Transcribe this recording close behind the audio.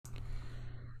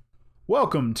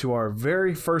Welcome to our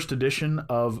very first edition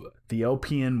of the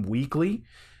LPN Weekly.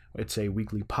 It's a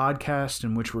weekly podcast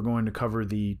in which we're going to cover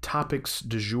the topics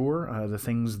du jour, the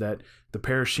things that the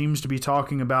parish seems to be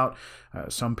talking about,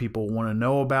 some people want to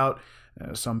know about,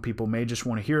 some people may just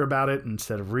want to hear about it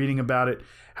instead of reading about it.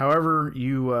 However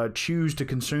you choose to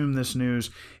consume this news,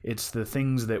 it's the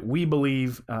things that we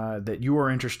believe that you are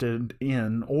interested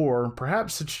in, or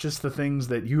perhaps it's just the things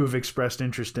that you have expressed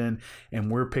interest in and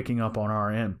we're picking up on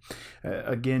our end.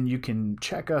 Again, you can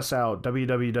check us out,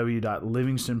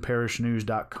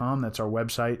 www.livingstonparishnews.com. That's our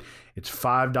website. It's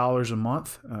 $5 a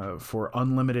month for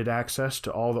unlimited access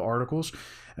to all the articles.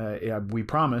 We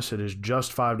promise it is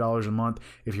just $5 a month.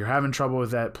 If you're having trouble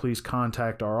with that, please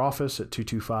contact our office at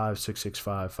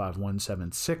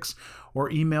 225-665-5176 or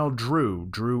email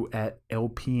Drew at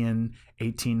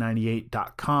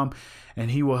lpn1898.com,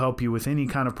 and he will help you with any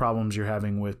kind of problems you're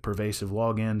having with pervasive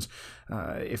logins.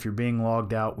 If you're being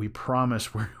logged out, we promise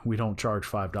we don't charge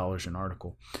 $5 an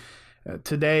article.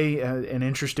 Today, an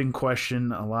interesting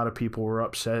question. A lot of people were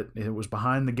upset. It was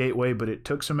behind the gateway, but it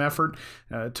took some effort,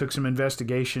 took some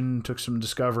investigation, took some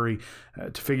discovery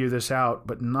to figure this out.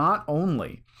 But not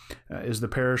only is the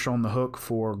parish on the hook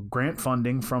for grant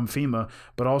funding from FEMA,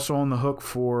 but also on the hook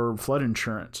for flood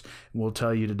insurance. We'll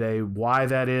tell you today why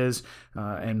that is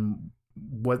and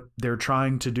what they're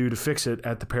trying to do to fix it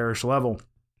at the parish level.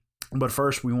 But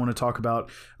first, we want to talk about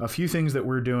a few things that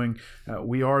we're doing.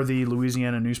 We are the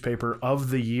Louisiana Newspaper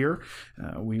of the Year.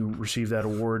 We received that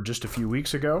award just a few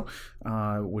weeks ago,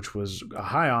 which was a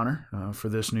high honor for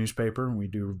this newspaper. We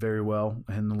do very well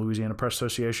in the Louisiana Press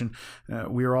Association.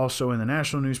 We are also in the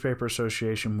National Newspaper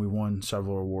Association. We won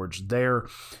several awards there.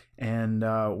 And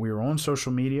we are on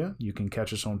social media. You can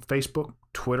catch us on Facebook,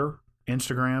 Twitter,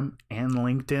 Instagram, and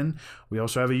LinkedIn. We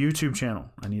also have a YouTube channel.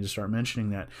 I need to start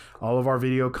mentioning that. All of our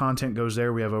video content goes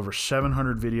there. We have over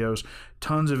 700 videos,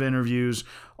 tons of interviews,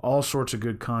 all sorts of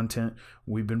good content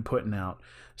we've been putting out.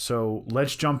 So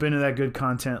let's jump into that good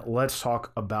content. Let's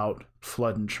talk about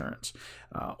flood insurance.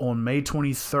 On May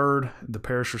 23rd, the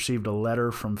parish received a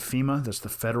letter from FEMA. That's the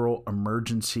Federal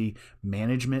Emergency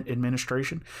Management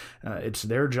Administration. It's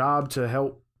their job to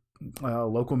help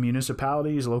local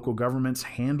municipalities, local governments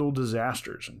handle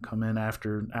disasters and come in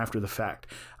after the fact.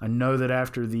 I know that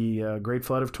after the Great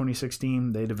Flood of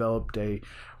 2016, they developed a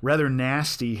rather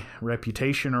nasty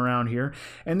reputation around here,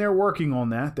 and they're working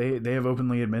on that. They have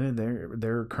openly admitted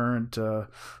their current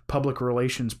public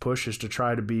relations push is to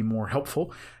try to be more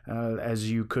helpful. As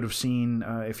you could have seen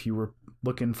if you were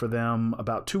looking for them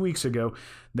about 2 weeks ago,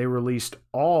 they released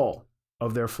all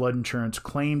of their flood insurance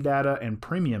claim data and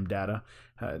premium data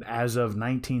as of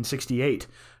 1968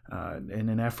 in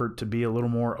an effort to be a little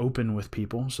more open with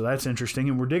people. So that's interesting,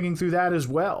 and we're digging through that as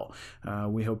well.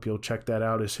 We hope you'll check that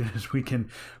out as soon as we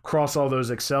can cross all those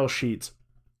Excel sheets.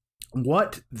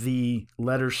 What the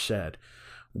letter said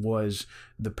was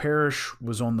the parish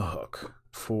was on the hook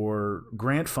for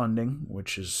grant funding,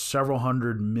 which is several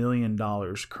 $100 million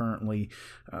currently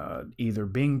either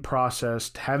being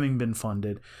processed, having been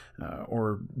funded,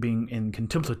 or being in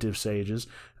contemplative stages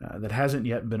that hasn't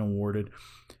yet been awarded,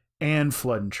 and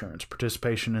flood insurance,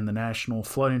 participation in the National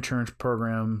Flood Insurance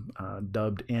Program,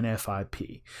 dubbed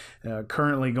NFIP.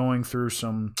 Currently going through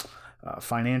some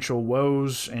financial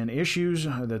woes and issues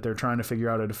that they're trying to figure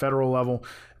out at a federal level,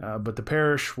 but the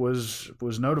parish was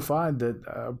notified that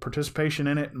participation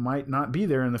in it might not be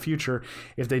there in the future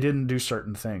if they didn't do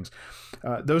certain things.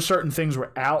 Those certain things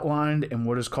were outlined in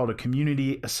what is called a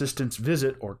Community Assistance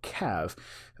Visit, or CAV.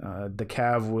 The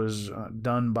CAV was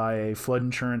done by a flood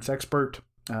insurance expert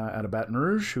out of Baton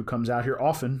Rouge who comes out here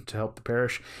often to help the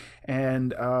parish,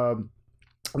 and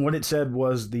what it said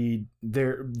was the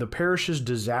parish's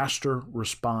disaster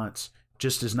response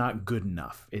just is not good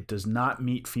enough. It does not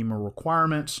meet FEMA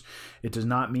requirements. It does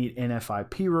not meet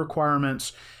NFIP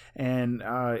requirements. And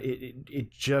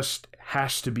it just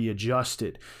has to be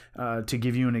adjusted. To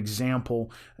give you an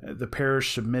example, the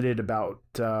parish submitted about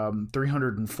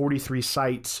 343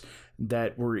 sites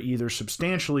that were either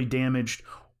substantially damaged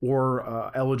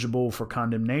or eligible for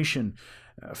condemnation.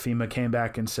 FEMA came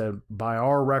back and said, by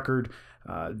our record,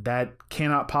 that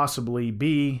cannot possibly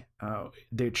be.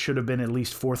 It should have been at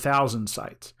least 4,000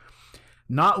 sites.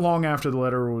 Not long after the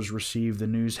letter was received, the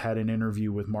news had an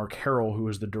interview with Mark Harrell, who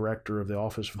is the director of the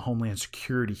Office of Homeland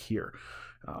Security here.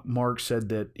 Mark said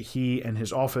that he and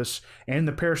his office and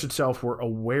the parish itself were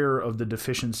aware of the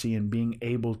deficiency in being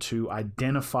able to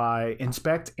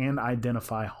inspect and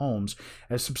identify homes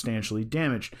as substantially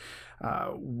damaged.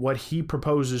 What he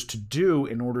proposes to do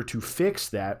in order to fix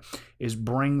that is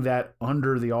bring that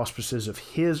under the auspices of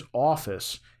his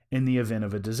office in the event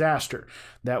of a disaster.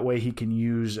 That way he can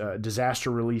use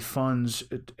disaster relief funds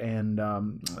and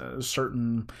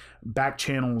certain back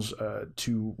channels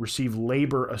to receive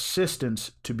labor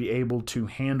assistance to be able to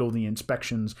handle the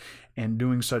inspections and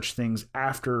doing such things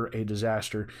after a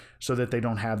disaster so that they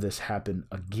don't have this happen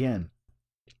again.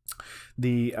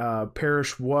 The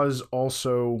parish was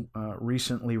also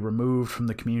recently removed from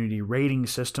the community rating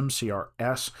system,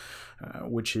 CRS,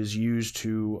 which is used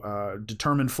to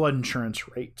determine flood insurance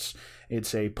rates.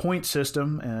 It's a point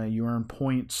system. You earn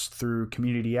points through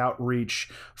community outreach,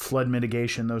 flood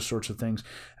mitigation, those sorts of things.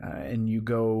 And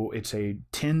it's a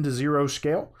 10 to 0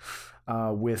 scale.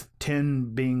 With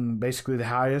 10 being basically the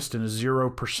highest and a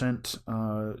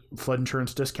 0% flood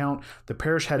insurance discount. The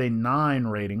parish had a 9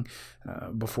 rating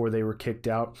before they were kicked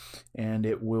out, and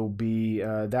it will be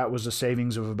that was a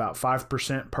savings of about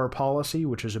 5% per policy,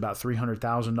 which is about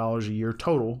 $300,000 a year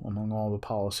total among all the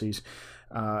policies.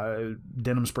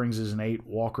 Denham Springs is an 8.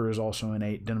 Walker is also an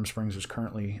 8. Denham Springs is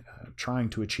currently trying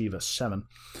to achieve a 7.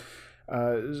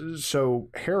 So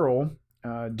Harold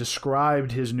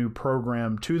described his new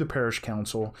program to the parish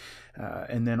council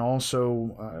and then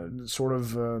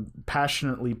also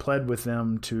passionately pled with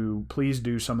them to please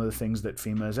do some of the things that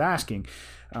FEMA is asking.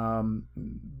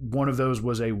 One of those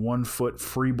was a 1-foot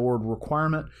freeboard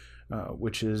requirement,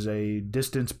 which is a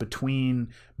distance between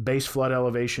base flood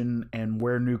elevation and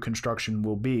where new construction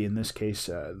will be. In this case,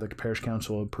 the parish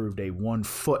council approved a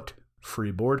 1-foot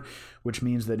freeboard, which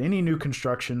means that any new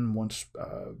construction, once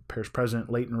Parish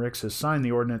President Leighton Ricks has signed the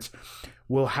ordinance,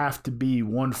 will have to be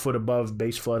 1 foot above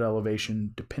base flood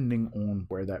elevation, depending on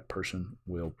where that person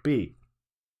will be.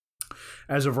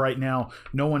 As of right now,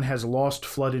 no one has lost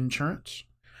flood insurance.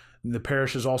 The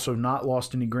parish has also not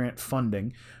lost any grant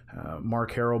funding.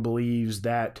 Mark Harrell believes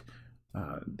that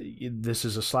this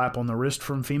is a slap on the wrist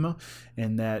from FEMA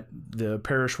and that the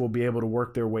parish will be able to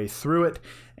work their way through it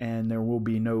and there will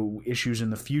be no issues in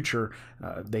the future.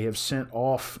 They have sent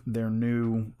off their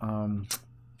new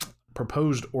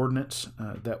proposed ordinance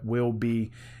that will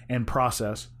be in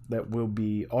process, that will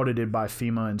be audited by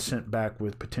FEMA and sent back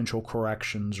with potential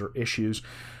corrections or issues.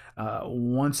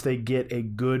 Once they get a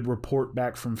good report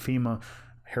back from FEMA,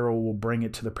 Harold will bring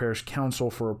it to the parish council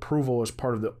for approval as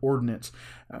part of the ordinance,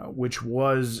 which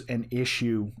was an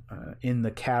issue in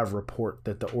the CAV report,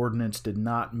 that the ordinance did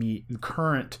not meet the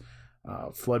current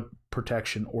flood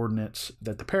protection ordinance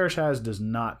that the parish has, does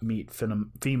not meet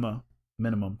FEMA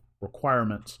minimum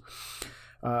requirements.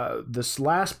 This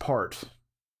last part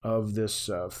of this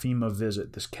FEMA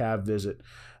visit, this CAV visit,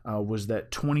 was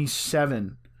that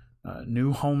 27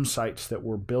 new home sites that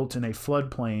were built in a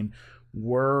floodplain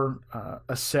were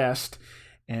assessed,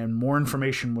 and more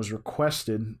information was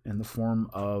requested in the form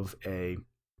of a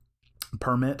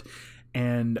permit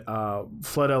and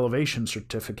flood elevation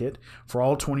certificate for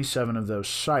all 27 of those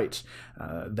sites.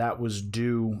 That was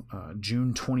due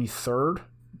June 23rd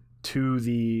to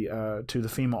the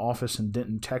FEMA office in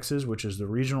Denton, Texas, which is the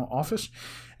regional office,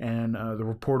 and the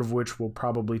report of which will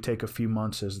probably take a few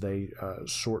months as they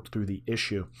sort through the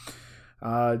issue.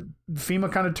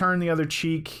 FEMA kind of turned the other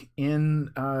cheek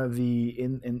in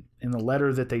the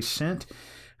letter that they sent,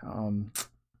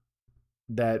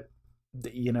 that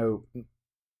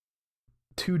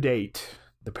to date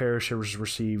the parish has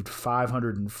received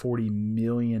 $540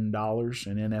 million in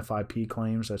NFIP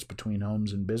claims. That's between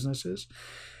homes and businesses.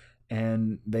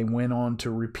 And they went on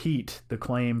to repeat the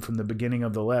claim from the beginning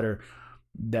of the letter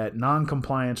that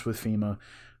non-compliance with FEMA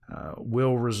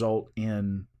will result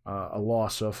in a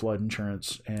loss of flood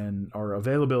insurance or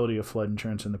availability of flood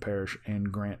insurance in the parish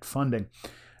and grant funding.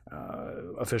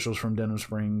 Officials from Denham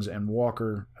Springs and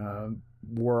Walker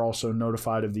were also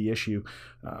notified of the issue,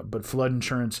 but flood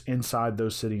insurance inside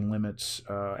those city limits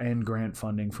and grant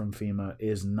funding from FEMA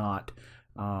is not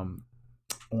on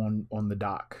the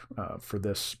dock for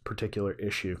this particular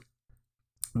issue.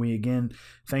 We again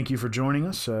thank you for joining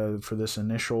us for this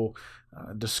initial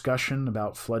discussion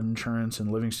about flood insurance in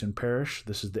Livingston Parish.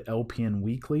 This is the LPN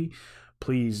Weekly.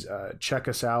 Please check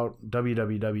us out,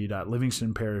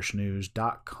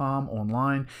 www.livingstonparishnews.com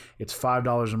online. It's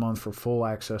 $5 a month for full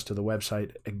access to the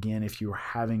website. Again, if you're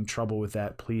having trouble with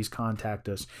that, please contact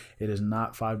us. It is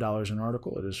not $5 an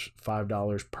article. It is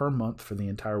 $5 per month for the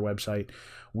entire website.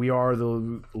 We are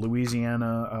the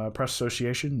Louisiana Press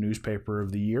Association Newspaper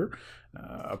of the Year,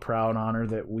 a proud honor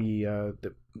that we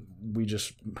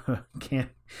just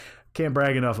can't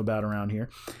brag enough about around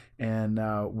here. And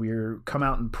we're come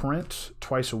out in print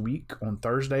twice a week. On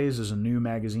Thursdays as a new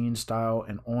magazine style,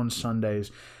 and on Sundays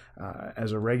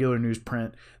as a regular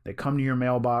newsprint. They come to your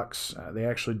mailbox. They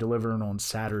actually deliver it on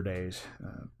Saturdays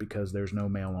because there's no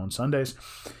mail on Sundays.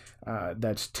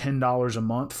 That's $10 a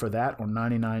month for that, or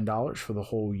 $99 for the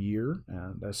whole year.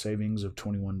 That's savings of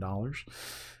 $21.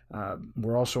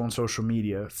 We're also on social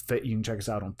media. You can check us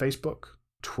out on Facebook,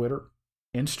 Twitter,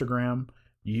 Instagram,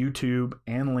 YouTube,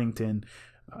 and LinkedIn.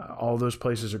 All those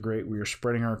places are great. We are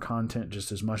spreading our content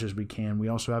just as much as we can. We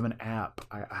also have an app.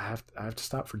 I have to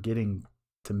stop forgetting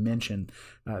to mention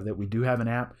that we do have an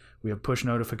app. We have push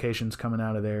notifications coming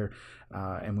out of there,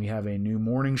 and we have a new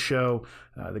morning show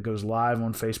that goes live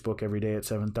on Facebook every day at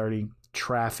 7:30.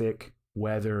 Traffic,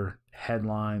 weather,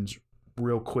 headlines,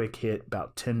 real quick hit,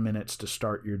 about 10 minutes to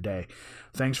start your day.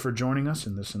 Thanks for joining us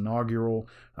in this inaugural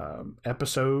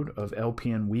episode of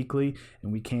LPN Weekly,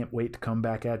 and we can't wait to come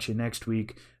back at you next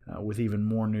week with even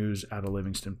more news out of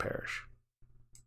Livingston Parish.